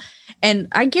 smile. And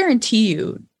I guarantee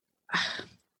you,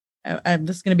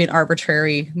 this is going to be an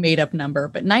arbitrary made up number,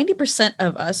 but 90%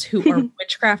 of us who are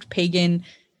witchcraft, pagan,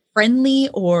 friendly,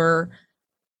 or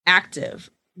active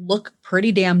look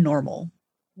pretty damn normal.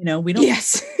 We don't, we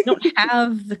don't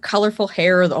have the colorful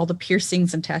hair, all the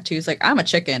piercings and tattoos. Like I'm a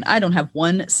chicken. I don't have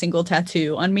one single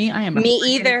tattoo on me. I am me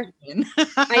either.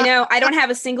 I know. I don't have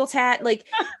a single tat. Like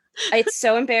it's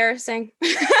so embarrassing.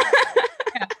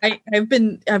 I've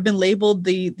been labeled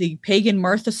the pagan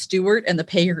Martha Stewart and the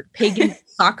pagan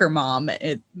soccer mom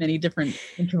at many different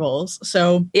intervals.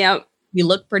 So yeah, we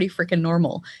look pretty freaking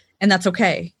normal, and that's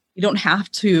okay. You don't have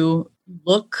to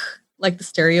look like the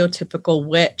stereotypical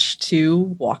witch to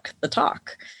walk the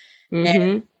talk. Mm-hmm.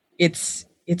 And it's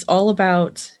all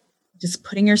about just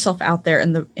putting yourself out there,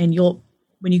 and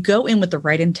when you go in with the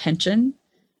right intention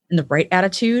and the right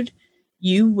attitude,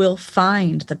 you will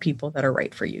find the people that are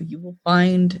right for you. You will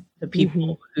find the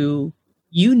people who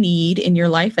you need in your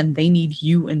life, and they need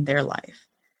you in their life.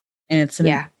 And it's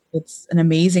an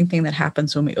amazing thing that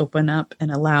happens when we open up and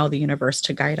allow the universe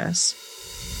to guide us.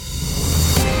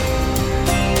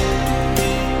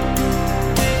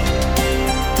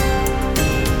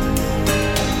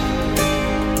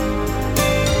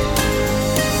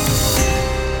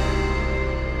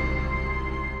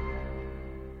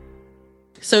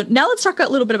 So now let's talk a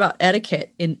little bit about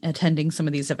etiquette in attending some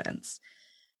of these events.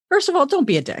 First of all, don't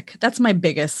be a dick. That's my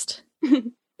biggest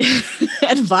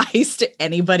advice to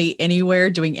anybody, anywhere,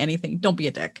 doing anything. Don't be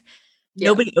a dick. Yeah.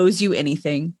 Nobody owes you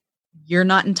anything. You're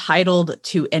not entitled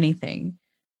to anything.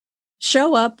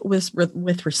 Show up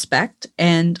with respect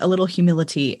and a little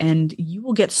humility, and you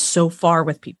will get so far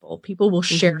with people. People will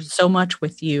share so much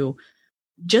with you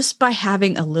just by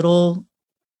having a little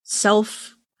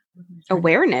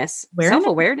self-awareness.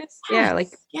 Yeah,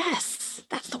 like yes,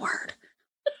 that's the word.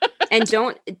 And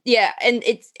and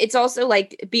it's also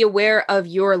like be aware of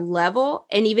your level,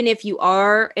 and even if you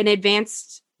are an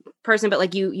advanced person, but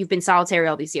like you've been solitary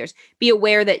all these years, be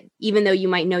aware that even though you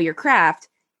might know your craft,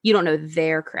 you don't know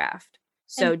their craft.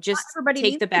 So and just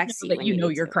take the back seat when you know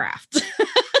your craft.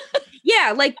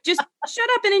 Yeah, like just shut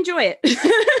up and enjoy it.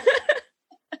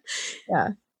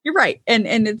 Yeah, you're right, and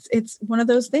it's one of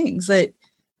those things that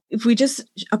if we just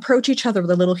approach each other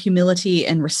with a little humility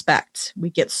and respect, we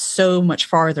get so much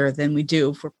farther than we do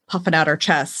if we're puffing out our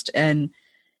chest and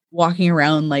walking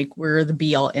around like we're the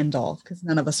be all end all, because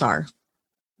none of us are.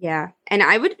 Yeah. And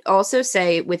I would also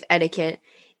say with etiquette,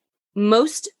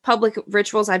 most public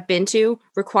rituals I've been to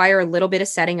require a little bit of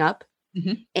setting up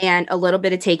and a little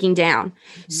bit of taking down.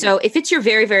 So if it's your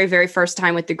very, very, very first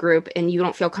time with the group and you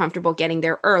don't feel comfortable getting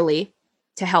there early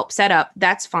to help set up,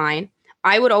 that's fine.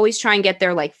 I would always try and get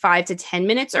there like 5 to 10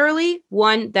 minutes early.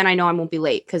 Then I know I won't be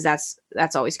late, because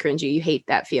that's always cringy. You hate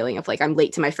that feeling of like, I'm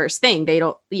late to my first thing. They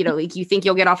don't, like you think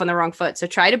you'll get off on the wrong foot. So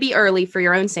try to be early for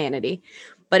your own sanity.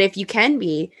 But if you can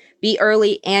be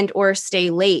early and or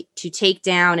stay late to take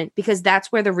down, and because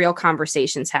that's where the real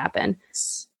conversations happen.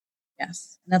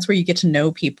 Yes. And that's where you get to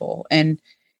know people. And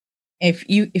if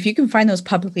you can find those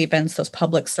public events, those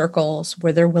public circles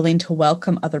where they're willing to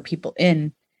welcome other people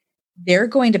in, they're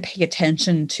going to pay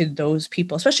attention to those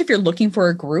people, especially if you're looking for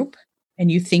a group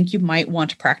and you think you might want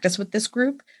to practice with this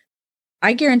group.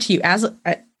 I guarantee you, and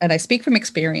I speak from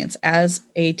experience, as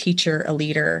a teacher, a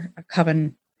leader, a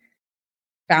coven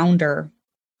founder,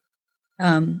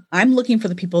 I'm looking for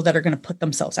the people that are going to put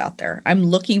themselves out there. I'm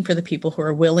looking for the people who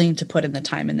are willing to put in the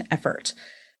time and the effort,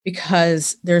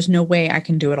 because there's no way I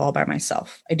can do it all by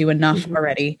myself. I do enough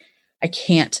already. I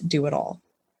can't do it all.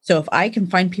 So if I can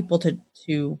find people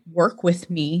to work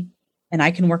with me and I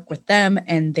can work with them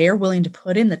and they're willing to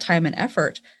put in the time and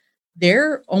effort,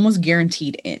 they're almost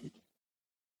guaranteed in.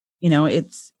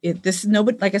 this is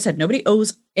nobody, like I said, nobody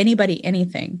owes anybody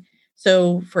anything.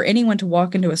 So for anyone to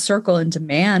walk into a circle and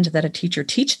demand that a teacher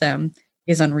teach them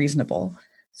is unreasonable.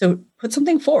 So put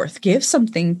something forth, give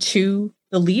something to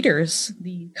the leaders,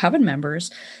 the coven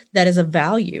members, that is of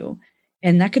value.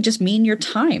 And that could just mean your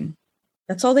time.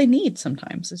 That's all they need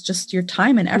sometimes. It's just your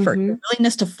time and effort, your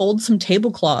willingness to fold some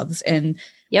tablecloths and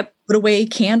put away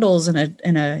candles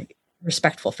in a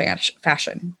respectful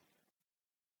fashion.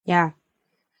 Yeah.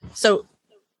 So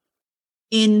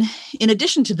in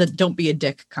addition to the don't be a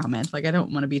dick comment, like I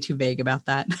don't want to be too vague about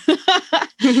that.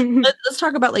 Let's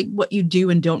talk about like what you do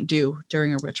and don't do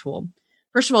during a ritual.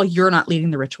 First of all, you're not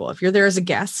leading the ritual. If you're there as a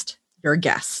guest, you're a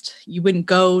guest. You wouldn't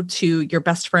go to your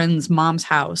best friend's mom's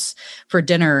house for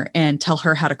dinner and tell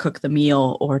her how to cook the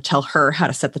meal or tell her how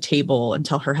to set the table and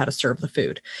tell her how to serve the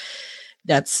food.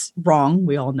 That's wrong.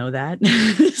 We all know that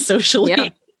socially. Yeah.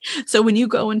 So when you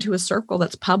go into a circle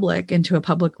that's public, into a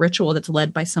public ritual that's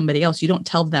led by somebody else, you don't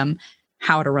tell them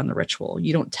how to run the ritual.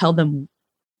 You don't tell them,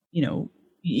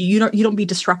 you don't be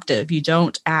disruptive. You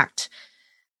don't act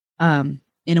in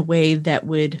a way that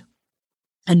would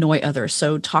annoy others.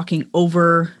 So talking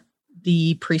over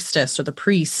the priestess or the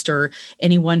priest or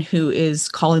anyone who is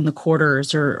calling the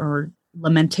quarters or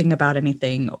lamenting about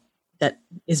anything that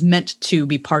is meant to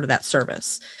be part of that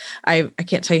service. I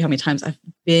can't tell you how many times I've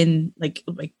been like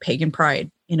pagan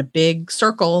pride in a big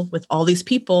circle with all these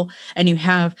people, and you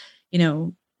have,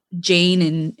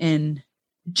 Jane and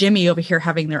Jimmy over here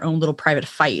having their own little private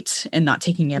fight and not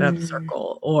taking it out of the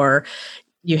circle. Or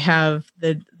you have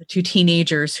the two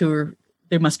teenagers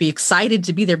they must be excited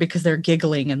to be there because they're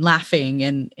giggling and laughing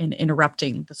and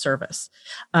interrupting the service.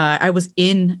 I was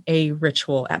in a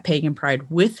ritual at Pagan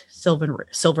Pride with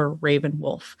Silver Raven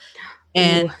Wolf.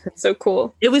 And ooh, that's so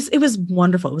cool. It was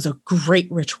wonderful. It was a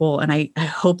great ritual. And I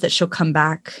hope that she'll come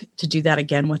back to do that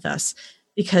again with us,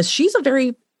 because she's a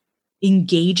very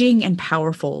engaging and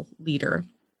powerful leader.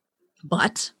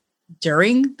 But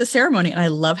during the ceremony, and I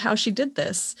love how she did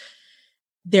this,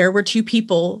 there were two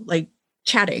people like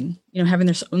chatting, having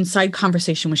their own side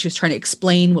conversation when she was trying to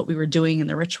explain what we were doing in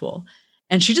the ritual.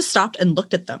 And she just stopped and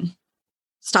looked at them,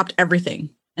 stopped everything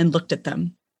and looked at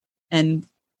them and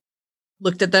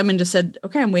just said,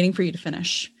 okay, I'm waiting for you to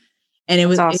finish. And it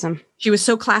was awesome. She was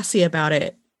so classy about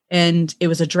it. And it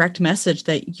was a direct message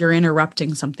that you're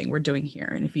interrupting something we're doing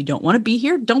here. And if you don't want to be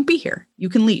here, don't be here. You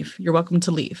can leave. You're welcome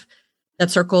to leave. That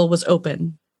circle was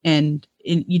open. And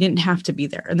you didn't have to be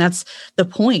there. And that's the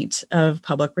point of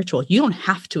public ritual. You don't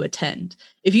have to attend.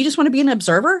 If you just want to be an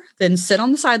observer, then sit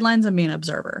on the sidelines and be an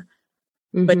observer.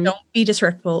 But don't be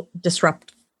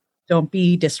don't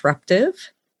be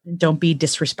disruptive. Don't be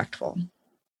disrespectful.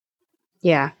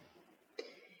 Yeah.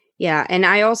 Yeah. And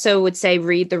I also would say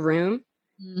read the room,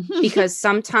 because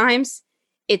sometimes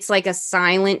it's like a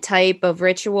silent type of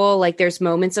ritual. Like there's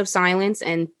moments of silence,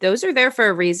 and those are there for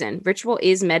a reason. Ritual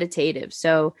is meditative.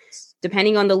 So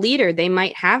depending on the leader, they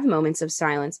might have moments of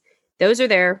silence. Those are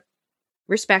there.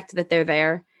 Respect that they're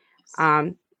there.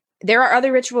 There are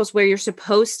other rituals where you're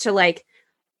supposed to like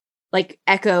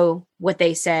echo what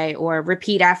they say or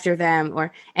repeat after them,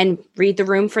 and read the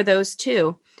room for those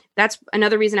too. That's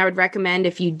another reason I would recommend,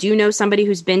 if you do know somebody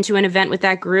who's been to an event with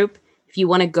that group, if you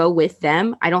want to go with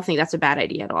them, I don't think that's a bad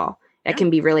idea at all. That can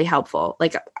be really helpful.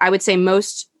 Like I would say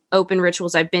most open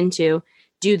rituals I've been to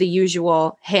do the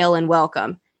usual hail and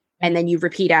welcome. And then you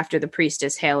repeat after the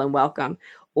priestess, hail and welcome.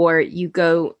 Or you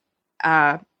go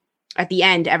at the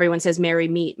end, everyone says, merry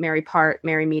meet, merry part,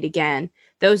 merry meet again.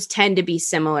 Those tend to be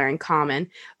similar and common.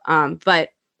 But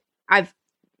I've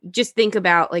just think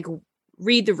about like,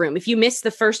 read the room. If you miss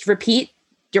the first repeat,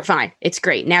 you're fine. It's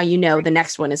great. Now you know the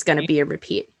next one is going to be a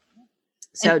repeat.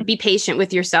 So be patient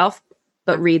with yourself,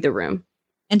 but read the room.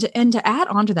 And to add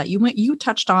on to that, you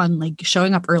touched on like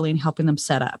showing up early and helping them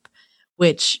set up,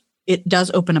 which it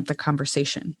does open up the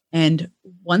conversation. And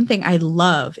one thing I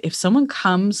love, if someone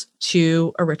comes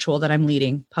to a ritual that I'm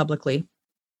leading publicly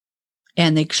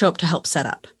and they show up to help set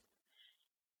up,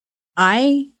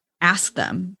 I ask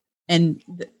them, and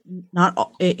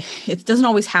it doesn't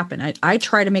always happen. I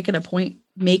try to make a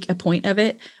point of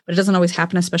it, but it doesn't always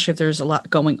happen, especially if there's a lot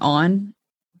going on.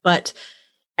 But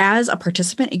as a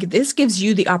participant, this gives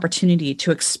you the opportunity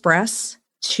to express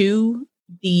to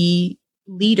the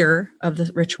leader of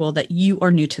the ritual that you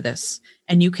are new to this,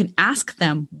 and you can ask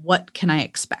them, what can I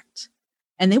expect?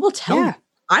 And they will tell you.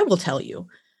 I will tell you,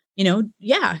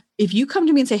 if you come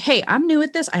to me and say, hey, I'm new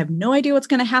at this, I have no idea what's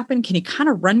going to happen, can you kind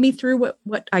of run me through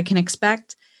what I can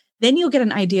expect? Then you'll get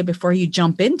an idea before you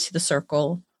jump into the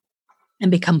circle and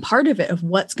become part of it, of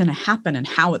what's going to happen and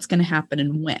how it's going to happen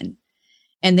and when.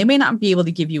 And they may not be able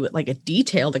to give you like a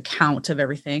detailed account of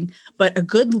everything, but a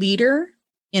good leader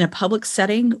in a public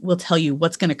setting will tell you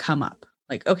what's going to come up.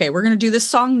 Like, okay, we're going to do this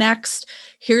song next.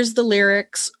 Here's the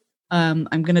lyrics. I'm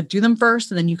going to do them first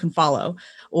and then you can follow.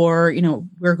 Or,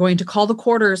 we're going to call the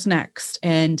quarters next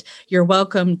and you're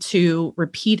welcome to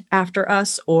repeat after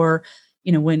us, or,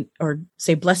 or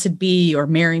say blessed be, or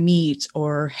merry meet,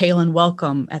 or hail and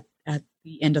welcome at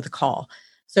the end of the call.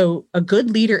 So a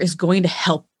good leader is going to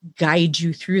help guide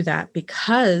you through that,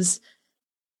 because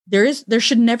there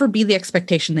should never be the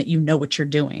expectation that you know what you're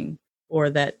doing, or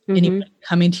that anyone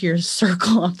coming to your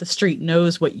circle off the street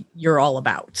knows what you're all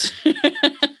about.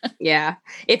 Yeah.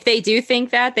 If they do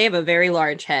think that, they have a very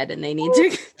large head and they need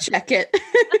to check it.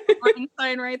 Warning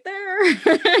sign right there.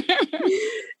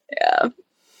 Yeah.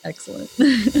 Excellent.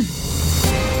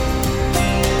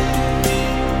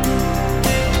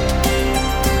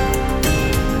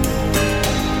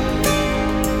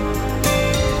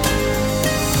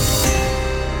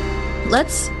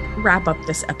 Let's wrap up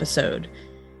this episode.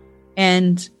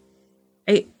 And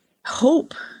I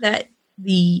hope that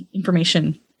the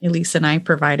information Elise and I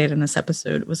provided in this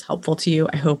episode was helpful to you.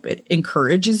 I hope it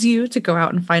encourages you to go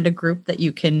out and find a group that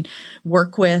you can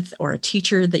work with, or a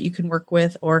teacher that you can work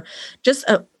with, or just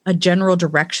a general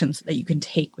direction so that you can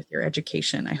take with your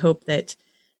education. I hope that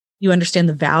you understand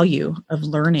the value of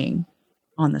learning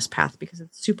on this path, because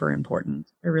it's super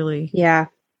important. Yeah.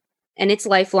 And it's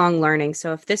lifelong learning.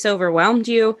 So if this overwhelmed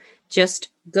you, just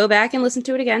go back and listen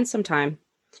to it again sometime.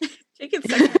 Take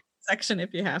it section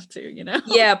if you have to,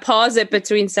 Yeah, pause it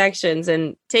between sections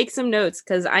and take some notes,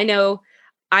 because I know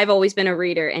I've always been a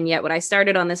reader, and yet when I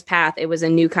started on this path, it was a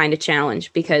new kind of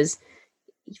challenge, because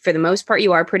for the most part,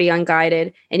 you are pretty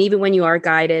unguided. And even when you are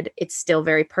guided, it's still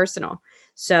very personal.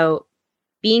 So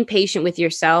being patient with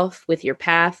yourself, with your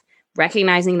path,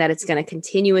 recognizing that it's going to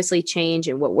continuously change,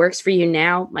 and what works for you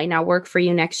now might not work for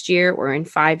you next year or in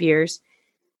 5 years.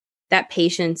 That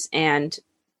patience and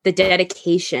the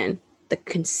dedication, the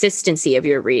consistency of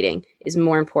your reading is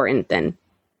more important than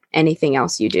anything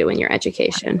else you do in your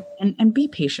education. And be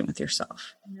patient with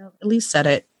yourself. Elise said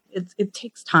it. It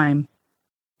takes time.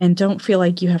 And don't feel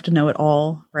like you have to know it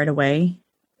all right away.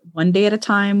 One day at a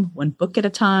time, one book at a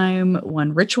time,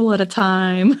 one ritual at a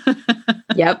time.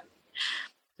 Yep.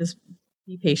 Just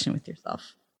be patient with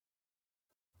yourself.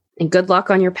 And good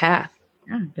luck on your path.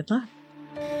 Yeah, good luck.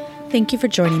 Thank you for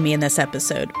joining me in this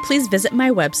episode. Please visit my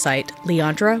website,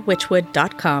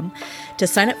 leandrawitchwood.com, to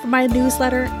sign up for my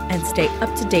newsletter and stay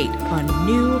up to date on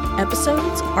new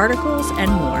episodes, articles,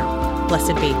 and more.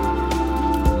 Blessed be.